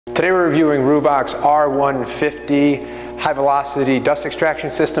Today we're reviewing Ruvox R150 high velocity dust extraction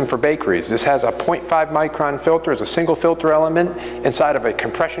system for bakeries. This has a 0.5 micron filter as a single filter element inside of a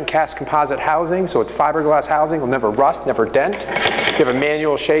compression cast composite housing, so it's fiberglass housing, will never rust, never dent. You have a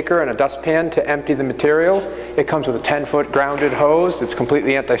manual shaker and a dustpan to empty the material. It comes with a 10-foot grounded hose. It's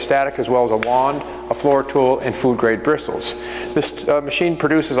completely anti-static, as well as a wand, a floor tool, and food grade bristles. This machine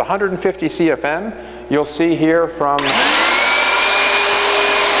produces 150 CFM. You'll see here from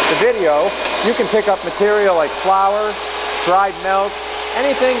the video, you can pick up material like flour, dried milk,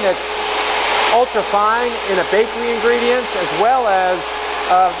 anything that's ultra fine in a bakery ingredients, as well as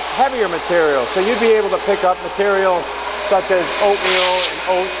heavier material. So you'd be able to pick up material such as oatmeal and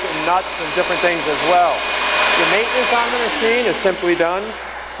oats and nuts and different things as well. The maintenance on the machine is simply done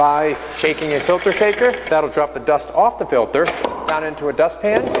by shaking a filter shaker. That'll drop the dust off the filter down into a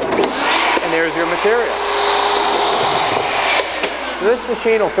dustpan, and there's your material. So this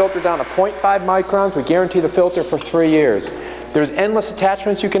machine will filter down to 0.5 microns. We guarantee the filter for 3 years. There's endless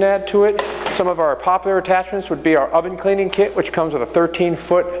attachments you can add to it. Some of our popular attachments would be our oven cleaning kit, which comes with a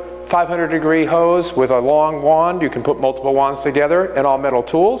 13-foot 500-degree hose with a long wand. You can put multiple wands together, and all metal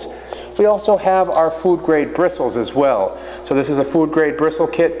tools. We also have our food grade bristles as well. So this is a food grade bristle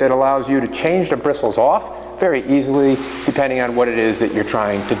kit that allows you to change the bristles off very easily depending on what it is that you're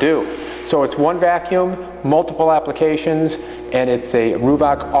trying to do. So it's one vacuum, multiple applications, and it's a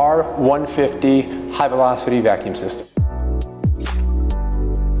Ruvox R150 high velocity vacuum system.